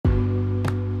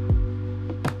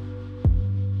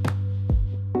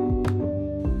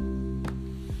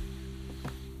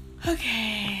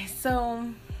Okay, so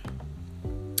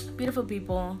beautiful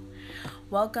people,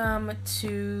 welcome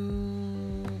to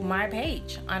my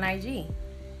page on IG.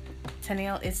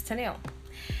 It's Tennille.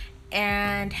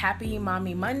 And happy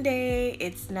Mommy Monday.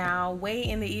 It's now way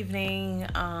in the evening,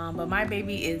 but my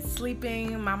baby is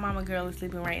sleeping. My mama girl is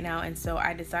sleeping right now, and so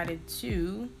I decided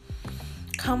to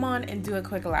come on and do a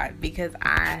quick live because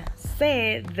I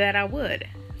said that I would.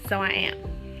 So I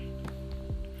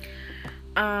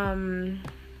am.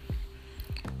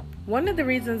 One of the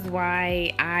reasons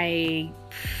why I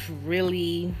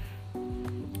really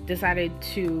decided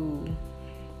to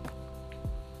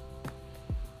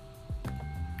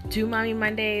do Mommy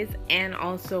Mondays, and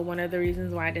also one of the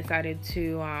reasons why I decided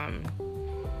to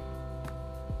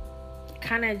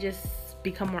kind of just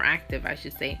become more active, I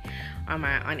should say, on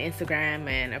Instagram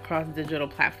and across digital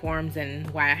platforms, and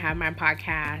why I have my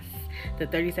podcast, The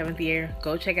 37th Year.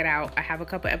 Go check it out. I have a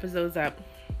couple episodes up.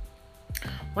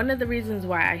 One of the reasons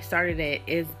why I started it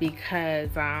is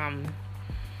because I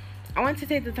want to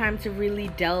take the time to really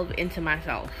delve into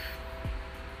myself.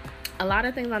 A lot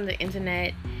of things on the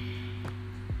internet,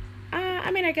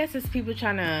 I guess it's people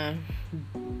trying to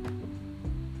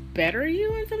better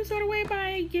you in some sort of way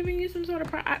by giving you some sort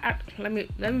of let me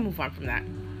move on from that.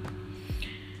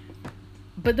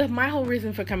 But my whole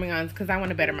reason for coming on is because I want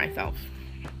to better myself.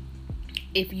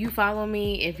 If you follow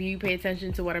me, if you pay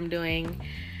attention to what I'm doing,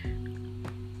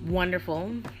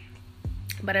 wonderful.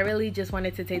 But I really just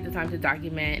wanted to take the time to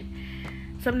document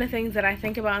some of the things that I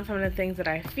think about, some of the things that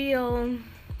I feel,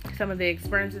 some of the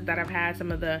experiences that I've had,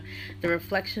 some of the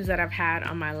reflections that I've had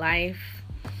on my life.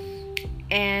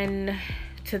 And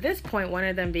to this point, one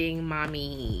of them being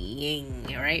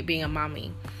mommying, right? Being a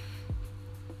mommy.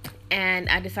 And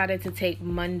I decided to take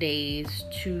Mondays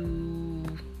to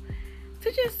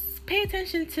just pay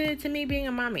attention to me being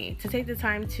a mommy, to take the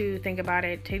time to think about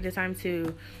it, take the time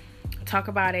to talk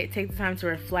about it, take the time to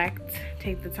reflect,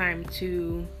 take the time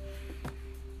to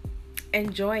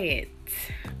enjoy it.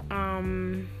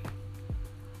 And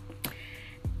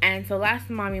so last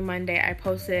Mommy Monday, I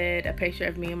posted a picture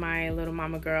of me and my little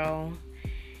mama girl.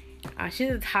 She's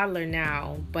a toddler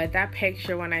now, but that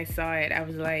picture, when I saw it, I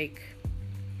was like,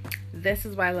 this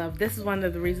is one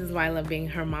of the reasons why I love being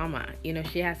her mama. You know,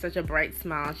 she has such a bright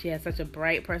smile. She has such a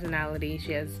bright personality.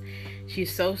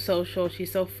 She's so social.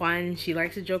 She's so fun. She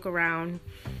likes to joke around.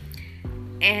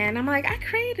 And I'm like, I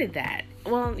created that.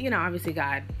 Well, obviously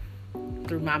God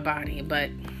through my body, but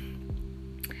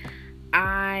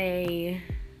I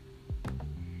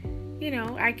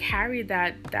carried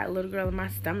that little girl in my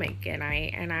stomach, and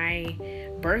I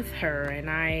birthed her, and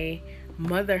I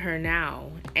mother her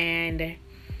now. And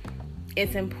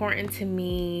it's important to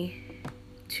me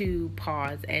to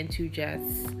pause and to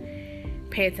just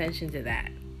pay attention to that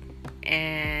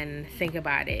and think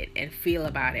about it and feel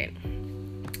about it.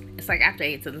 It's like after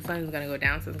 8, so the sun is going to go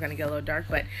down, so it's going to get a little dark,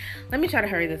 but let me try to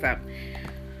hurry this up.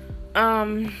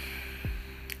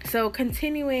 So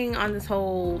continuing on this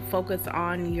whole focus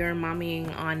on your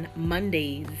mommying on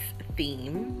Mondays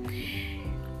theme,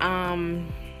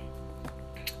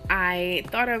 I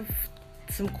thought of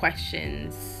some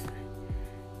questions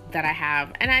that I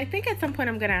have, and I think at some point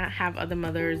I'm gonna have other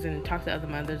mothers and talk to other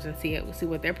mothers and see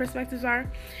what their perspectives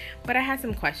are. But I had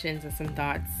some questions and some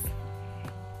thoughts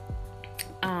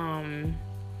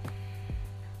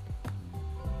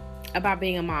about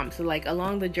being a mom. So like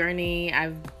along the journey,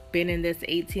 I've been in this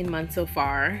 18 months so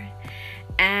far,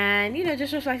 and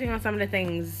just reflecting on some of the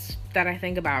things that I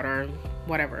think about or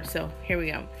whatever. So here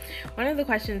we go. One of the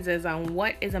questions is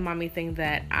what is a mommy thing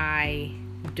that I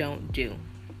don't do?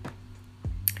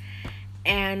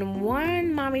 And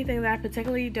one mommy thing that I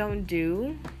particularly don't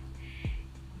do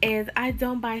is I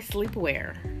don't buy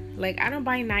sleepwear. Like, I don't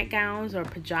buy nightgowns or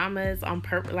pajamas on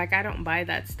purpose. Like, I don't buy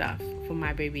that stuff for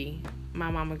my baby, my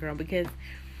mama girl, because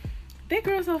they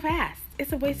grow so fast.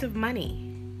 It's a waste of money.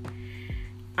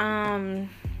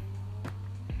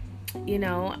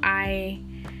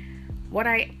 What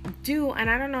I do, and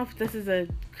I don't know if this is a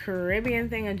Caribbean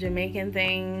thing, a Jamaican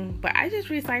thing, but I just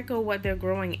recycle what they're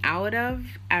growing out of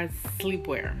as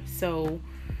sleepwear. So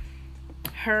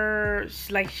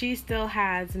she still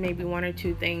has maybe 1 or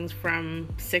 2 things from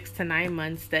 6 to 9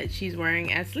 months that she's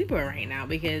wearing as sleepwear right now,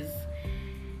 because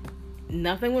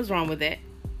nothing was wrong with it.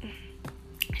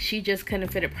 She just couldn't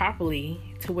fit it properly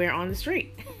to wear on the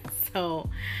street. So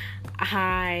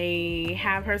I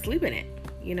have her sleep in it,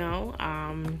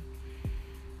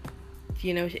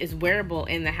 is wearable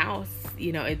in the house.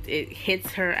 It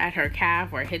hits her at her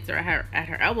calf, or it hits her at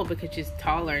her elbow because she's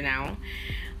taller now.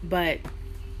 But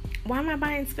why am I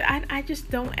buying? I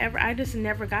just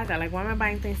never got that. Like, why am I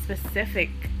buying things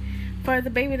specific for the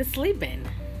baby to sleep in?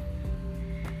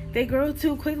 they grow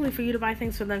too quickly for you to buy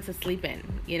things for them to sleep in,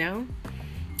 you know?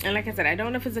 And like I said, I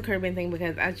don't know if it's a Caribbean thing,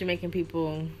 because as Jamaican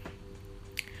people,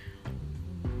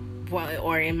 well,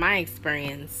 or in my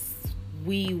experience,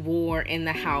 we wore in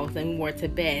the house and we wore to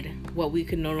bed what we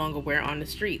could no longer wear on the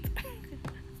street.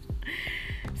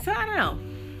 So I don't know.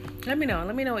 Let me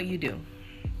know what you do.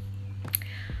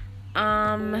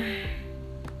 The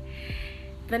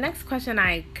next question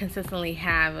I consistently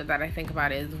have that I think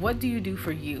about is, what do you do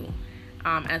for you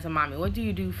as a mommy? What do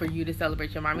you do for you to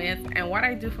celebrate your momminess? And what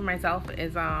I do for myself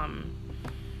is I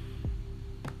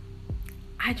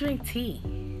drink tea.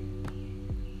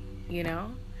 You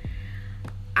know,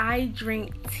 I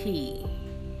drink tea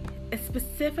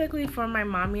specifically for my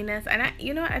momminess. And I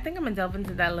think I'm gonna delve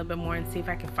into that a little bit more and see if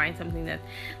I can find something that's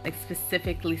like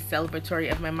specifically celebratory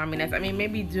of my momminess. I mean,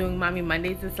 maybe doing Mommy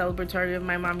Mondays is celebratory of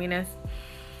my momminess,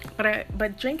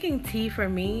 but drinking tea for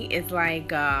me is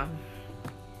like I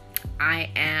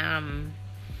am,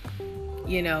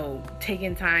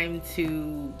 taking time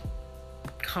to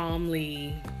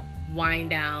calmly wind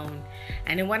down.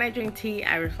 And then when I drink tea,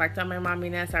 I reflect on my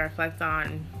momminess. I reflect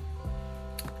on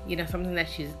something that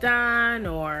she's done,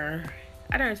 or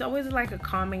I don't know, it's always like a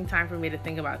calming time for me to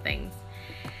think about things.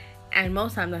 And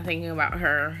most times I'm thinking about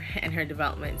her and her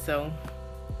development, so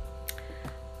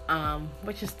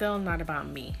which is still not about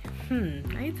me.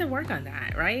 I need to work on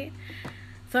that, right?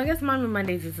 So I guess Mommy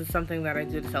Mondays is something that I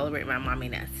do to celebrate my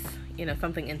momminess.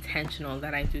 Something intentional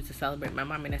that I do to celebrate my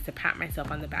momminess, to pat myself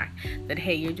on the back that,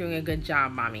 hey, you're doing a good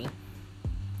job, mommy.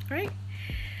 Right?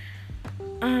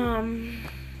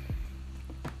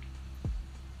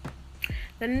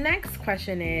 The next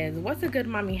question is, what's a good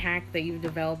mommy hack that you've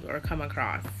developed or come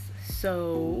across?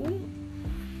 So,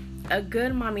 a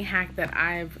good mommy hack that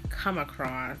I've come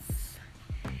across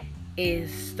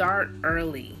is start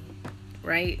early,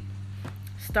 right?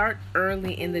 Start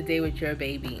early in the day with your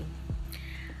baby.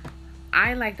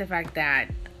 I like the fact that,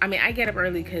 I get up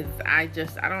early because I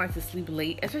don't like to sleep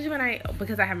late, especially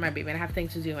because I have my baby and I have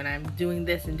things to do and I'm doing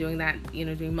this and doing that,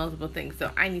 doing multiple things. So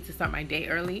I need to start my day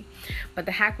early. But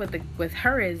the hack with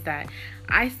her is that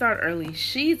I start early,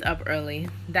 she's up early.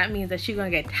 That means that she's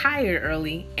going to get tired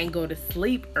early and go to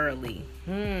sleep early.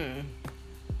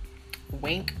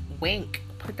 Wink, wink.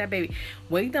 Put that baby,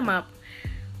 wake them up,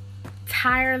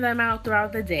 tire them out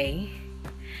throughout the day,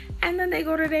 and then they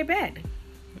go to their bed.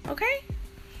 Okay?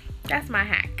 That's my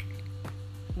hack.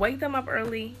 Wake them up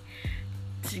early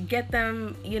to get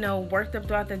them, worked up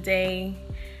throughout the day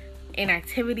in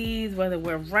activities, whether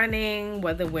we're running,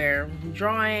 whether we're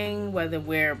drawing, whether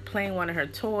we're playing one of her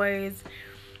toys,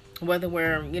 whether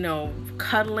we're,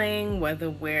 cuddling, whether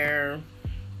we're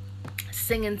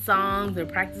singing songs or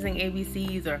practicing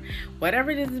ABCs or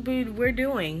whatever it is we're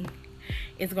doing.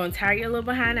 It's going to tire your little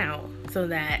behind out, so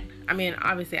that,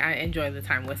 obviously I enjoy the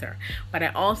time with her, but I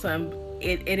also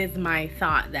it is my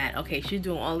thought that, okay, she's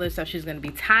doing all this stuff, she's going to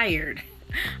be tired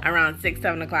around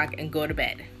 6-7 o'clock and go to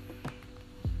bed.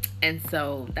 And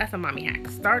so that's a mommy hack.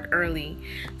 Start early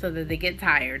so that they get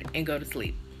tired and go to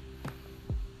sleep.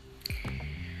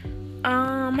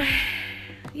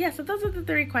 So those are the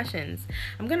 3 questions.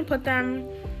 I'm going to put them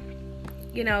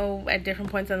at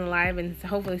different points on the live, and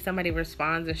hopefully somebody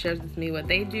responds and shares with me what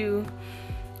they do.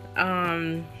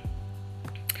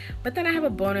 But then I have a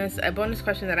bonus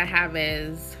question that I have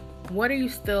is, what are you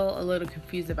still a little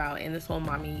confused about in this whole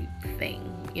mommy thing,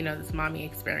 this mommy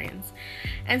experience?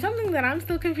 And something that I'm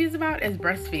still confused about is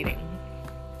breastfeeding.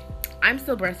 I'm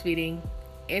still breastfeeding.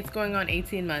 It's going on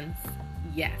 18 months.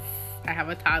 Yes, I have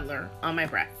a toddler on my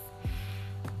breast.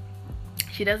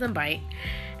 She doesn't bite.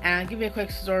 And I'll give you a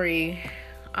quick story.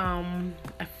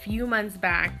 A few months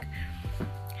back,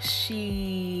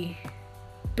 she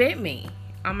bit me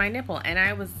on my nipple, and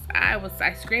I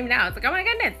screamed out. I was like, oh my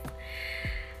goodness.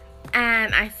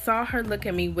 And I saw her look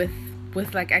at me with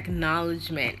like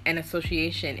acknowledgement and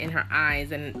association in her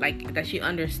eyes, and like that she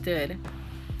understood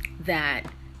that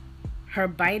her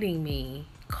biting me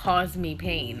caused me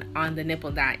pain on the nipple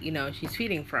that she's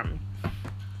feeding from.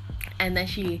 And then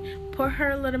she put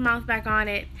her little mouth back on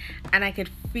it, and I could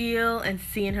feel and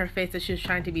see in her face that she was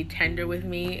trying to be tender with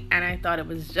me. And I thought it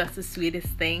was just the sweetest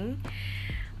thing.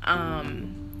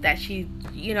 That she,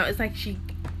 it's like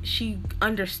she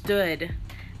understood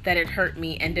that it hurt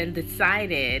me, and then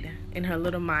decided in her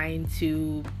little mind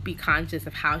to be conscious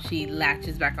of how she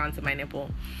latches back onto my nipple,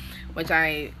 which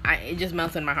it just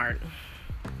melted my heart.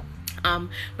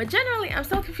 But generally, I'm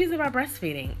so confused about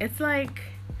breastfeeding. It's like,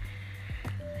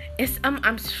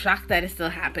 I'm shocked that it's still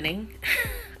happening.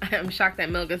 I'm shocked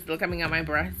that milk is still coming out my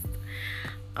breast.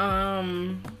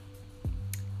 And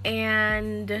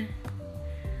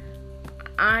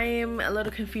I'm a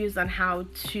little confused on how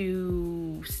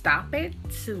to stop it.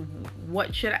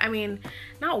 What should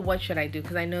not what should I do,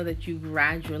 because I know that you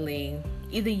gradually,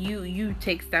 either you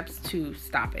take steps to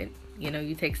stop it,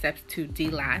 you take steps to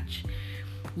delatch,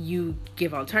 you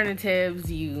give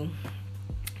alternatives, you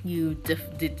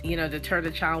deter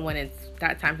the child when it's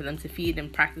that time for them to feed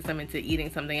and practice them into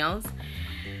eating something else,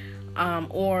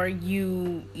 or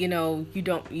you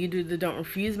do the don't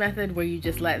refuse method, where you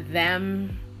just let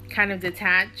them kind of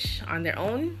detach on their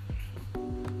own.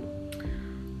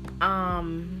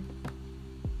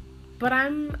 But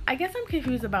I guess I'm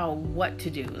confused about what to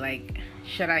do. Like,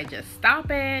 should I just stop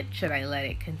it? Should I let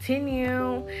it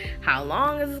continue? How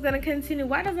long is this gonna continue?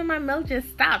 Why doesn't my milk just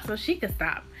stop so she can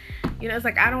stop? It's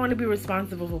like, I don't want to be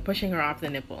responsible for pushing her off the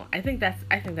nipple. I think that's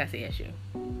the issue.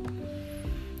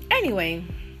 Anyway,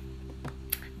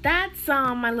 that's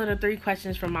my little 3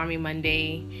 questions for Mommy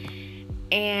Monday.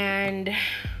 And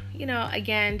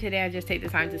again, today I just take the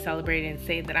time to celebrate and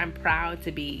say that I'm proud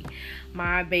to be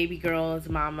my baby girl's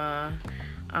mama.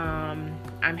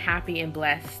 I'm happy and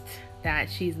blessed that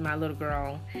she's my little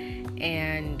girl,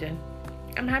 and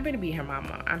I'm happy to be her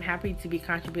mama. I'm happy to be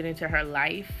contributing to her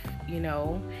life, and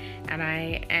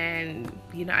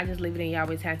I just leave it in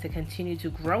Yahweh's hands to continue to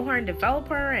grow her and develop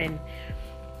her and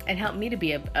help me to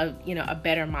be a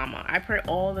better mama. I pray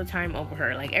all the time over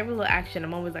her. Like, every little action,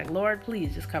 I'm always like, Lord,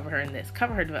 please just cover her in this,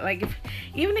 cover her. Like,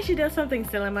 even if she does something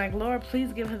silly, I'm like, Lord,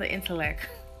 please give her the intellect,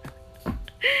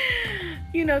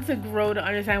 to grow, to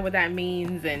understand what that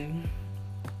means and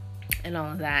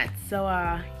all of that. So,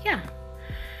 yeah,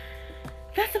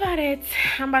 that's about it.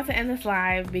 I'm about to end this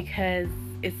live because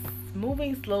it's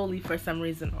moving slowly for some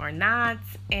reason or not,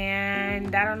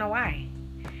 and I don't know why.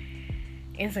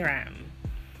 Instagram.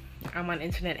 I'm on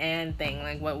internet and thing.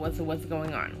 Like, what's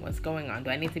going on? What's going on? Do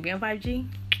I need to be on 5G?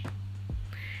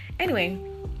 Anyway,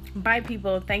 bye,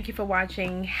 people. Thank you for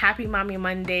watching. Happy Mommy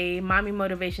Monday. Mommy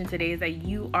motivation today is that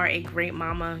you are a great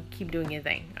mama. Keep doing your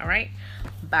thing. All right?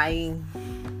 Bye.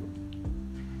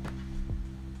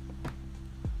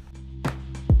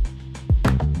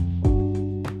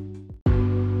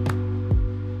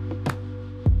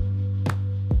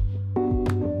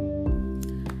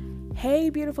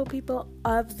 Hey, beautiful people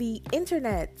of the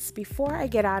internet. Before I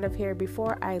get out of here,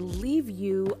 before I leave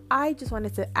you, I just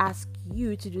wanted to ask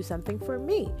you to do something for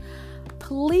me.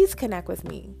 Please connect with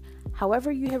me.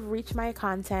 However you have reached my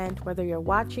content, whether you're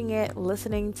watching it,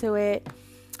 listening to it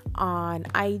on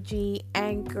IG,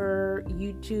 Anchor,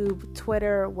 YouTube,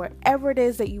 Twitter, wherever it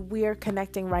is that we are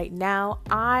connecting right now,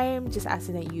 I'm just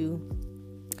asking that you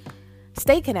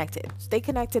stay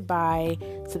connected by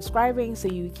subscribing, so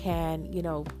you can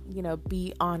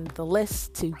be on the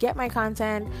list to get my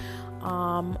content.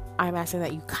 I'm asking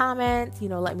that you comment,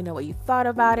 let me know what you thought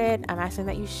about it. I'm asking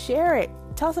that you share it,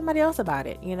 tell somebody else about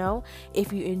it,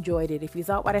 if you enjoyed it, if you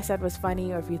thought what I said was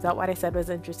funny, or if you thought what I said was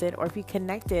interesting, or if you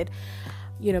connected,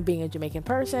 being a Jamaican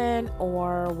person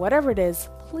or whatever it is.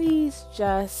 Please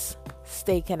just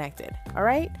stay connected. All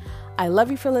right. I love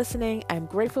you for listening. I'm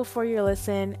grateful for your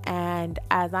listen. And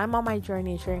as I'm on my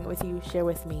journey and sharing it with you, share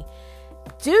with me.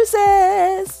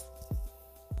 Deuces.